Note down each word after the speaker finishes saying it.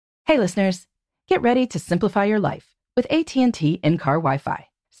Hey listeners, get ready to simplify your life with AT&T in-car Wi-Fi.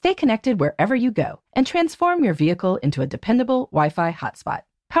 Stay connected wherever you go and transform your vehicle into a dependable Wi-Fi hotspot.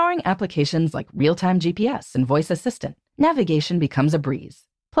 Powering applications like real-time GPS and voice assistant, navigation becomes a breeze.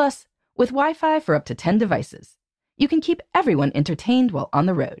 Plus, with Wi-Fi for up to 10 devices, you can keep everyone entertained while on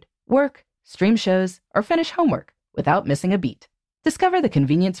the road, work, stream shows, or finish homework without missing a beat. Discover the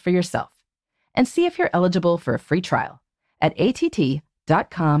convenience for yourself and see if you're eligible for a free trial at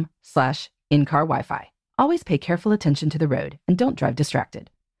att.com/in-car Wi-Fi. Always pay careful attention to the road and don't drive distracted.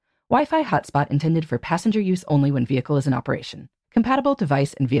 Wi-Fi hotspot intended for passenger use only when vehicle is in operation. Compatible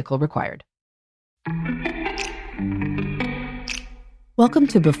device and vehicle required. Welcome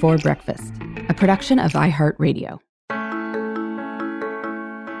to Before Breakfast, a production of iHeartRadio.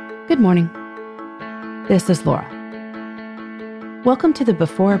 Good morning. This is Laura. Welcome to the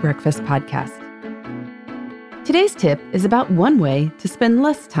Before Breakfast podcast. Today's tip is about one way to spend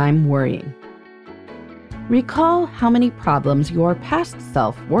less time worrying. Recall how many problems your past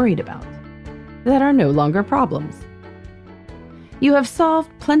self worried about that are no longer problems. You have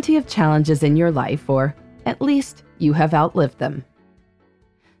solved plenty of challenges in your life, or at least you have outlived them.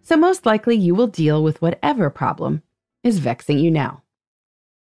 So most likely you will deal with whatever problem is vexing you now.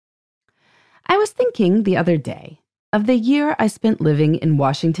 I was thinking the other day of the year I spent living in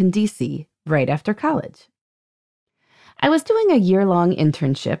Washington, D.C. right after college. I was doing a year-long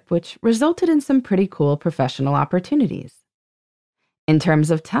internship, which resulted in some pretty cool professional opportunities. In terms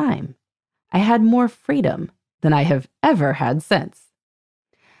of time, I had more freedom than I have ever had since.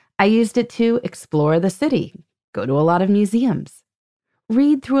 I used it to explore the city, go to a lot of museums,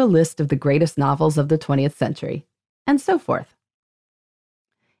 read through a list of the greatest novels of the 20th century, and so forth.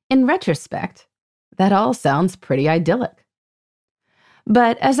 In retrospect, that all sounds pretty idyllic.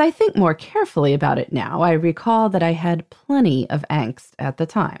 But as I think more carefully about it now, I recall that I had plenty of angst at the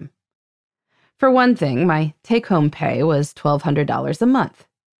time. For one thing, my take-home pay was $1,200 a month,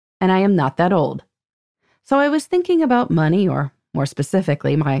 and I am not that old. So I was thinking about money, or more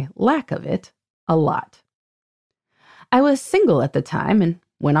specifically, my lack of it, a lot. I was single at the time and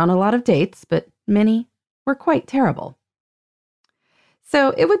went on a lot of dates, but many were quite terrible.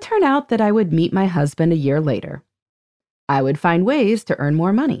 So it would turn out that I would meet my husband a year later. I would find ways to earn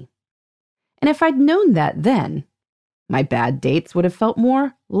more money. And if I'd known that then, my bad dates would have felt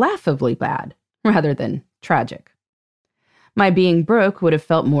more laughably bad rather than tragic. My being broke would have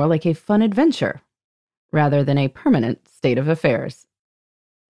felt more like a fun adventure rather than a permanent state of affairs.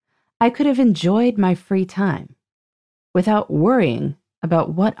 I could have enjoyed my free time without worrying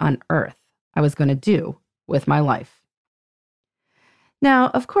about what on earth I was going to do with my life. Now,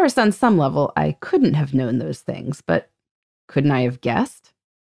 of course, on some level, I couldn't have known those things, but couldn't I have guessed?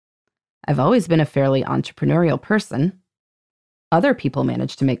 I've always been a fairly entrepreneurial person. Other people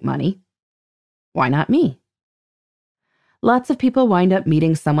manage to make money. Why not me? Lots of people wind up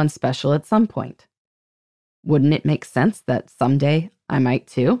meeting someone special at some point. Wouldn't it make sense that someday I might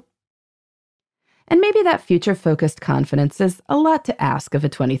too? And maybe that future-focused confidence is a lot to ask of a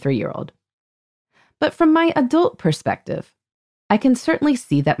 23-year-old. But from my adult perspective, I can certainly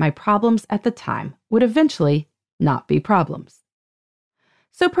see that my problems at the time would eventually not be problems.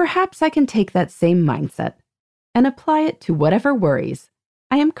 So perhaps I can take that same mindset and apply it to whatever worries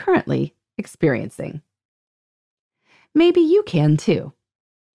I am currently experiencing. Maybe you can too.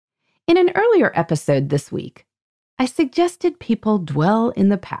 In an earlier episode this week, I suggested people dwell in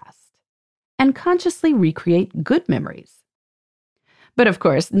the past and consciously recreate good memories. But of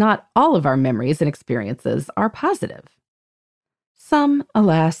course, not all of our memories and experiences are positive. Some,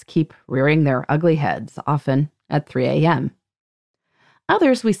 alas, keep rearing their ugly heads, often at 3 a.m.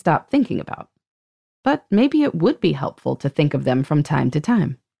 Others we stop thinking about, but maybe it would be helpful to think of them from time to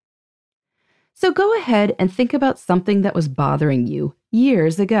time. So go ahead and think about something that was bothering you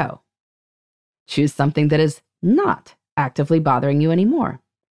years ago. Choose something that is not actively bothering you anymore.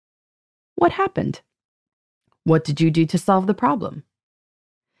 What happened? What did you do to solve the problem?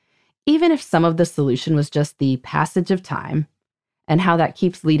 Even if some of the solution was just the passage of time and how that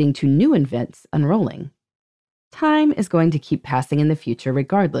keeps leading to new events unrolling, time is going to keep passing in the future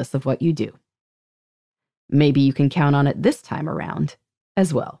regardless of what you do. Maybe you can count on it this time around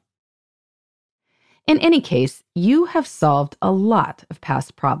as well. In any case, you have solved a lot of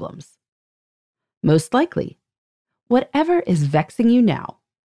past problems. Most likely, whatever is vexing you now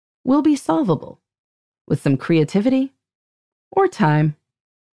will be solvable with some creativity or time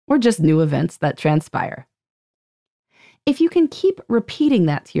or just new events that transpire. If you can keep repeating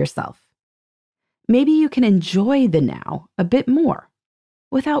that to yourself, maybe you can enjoy the now a bit more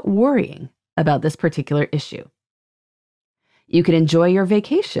without worrying about this particular issue. You can enjoy your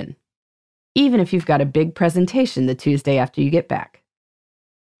vacation even if you've got a big presentation the Tuesday after you get back.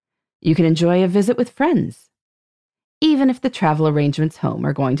 You can enjoy a visit with friends, even if the travel arrangements home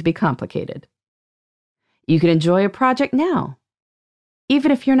are going to be complicated. You can enjoy a project now,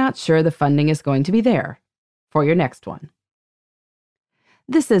 even if you're not sure the funding is going to be there for your next one.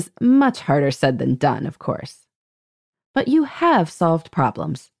 This is much harder said than done, of course, but you have solved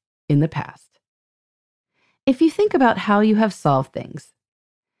problems in the past. If you think about how you have solved things,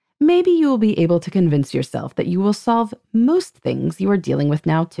 maybe you will be able to convince yourself that you will solve most things you are dealing with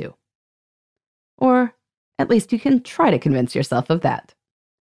now too. Or at least you can try to convince yourself of that.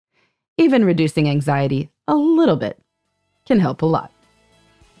 Even reducing anxiety a little bit can help a lot.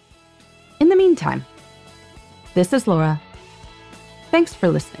 In the meantime, this is Laura. Thanks for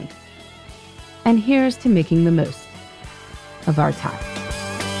listening. And here's to making the most of our time.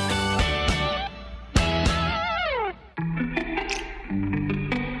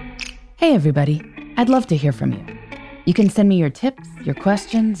 Hey everybody, I'd love to hear from you. You can send me your tips, your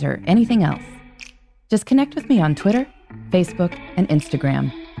questions, or anything else. Just connect with me on Twitter, Facebook, and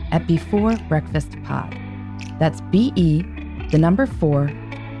Instagram at Before Breakfast Pod. That's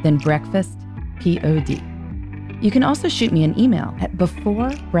BE4, then breakfast, POD. You can also shoot me an email at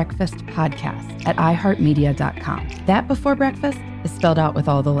beforebreakfastpodcast@iheartmedia.com. That Before Breakfast is spelled out with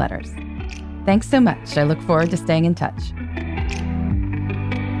all the letters. Thanks so much. I look forward to staying in touch.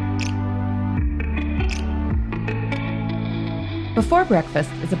 Before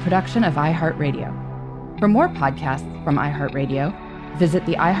Breakfast is a production of iHeartRadio. For more podcasts from iHeartRadio, visit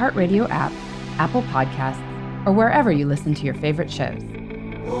the iHeartRadio app, Apple Podcasts, or wherever you listen to your favorite shows.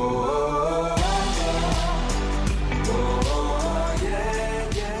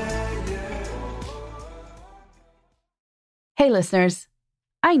 Hey listeners,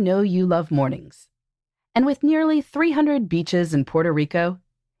 I know you love mornings. And with nearly 300 beaches in Puerto Rico,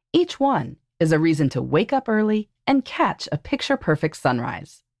 each one is a reason to wake up early and catch a picture-perfect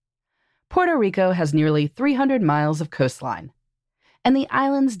sunrise. Puerto Rico has nearly 300 miles of coastline, and the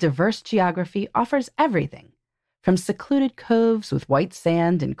island's diverse geography offers everything from secluded coves with white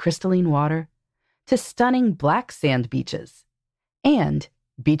sand and crystalline water to stunning black sand beaches and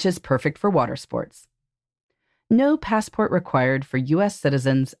beaches perfect for water sports. No passport required for U.S.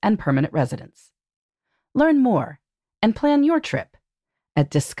 citizens and permanent residents. Learn more and plan your trip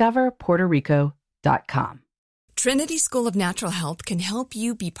at discoverpuertorico.com. Trinity School of Natural Health can help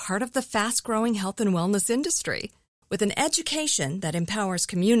you be part of the fast-growing health and wellness industry. With an education that empowers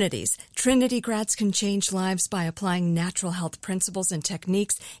communities, Trinity grads can change lives by applying natural health principles and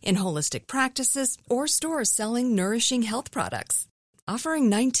techniques in holistic practices or stores selling nourishing health products. Offering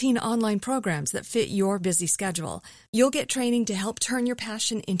 19 online programs that fit your busy schedule, you'll get training to help turn your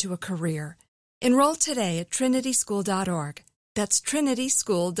passion into a career. Enroll today at trinityschool.org. That's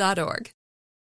trinityschool.org.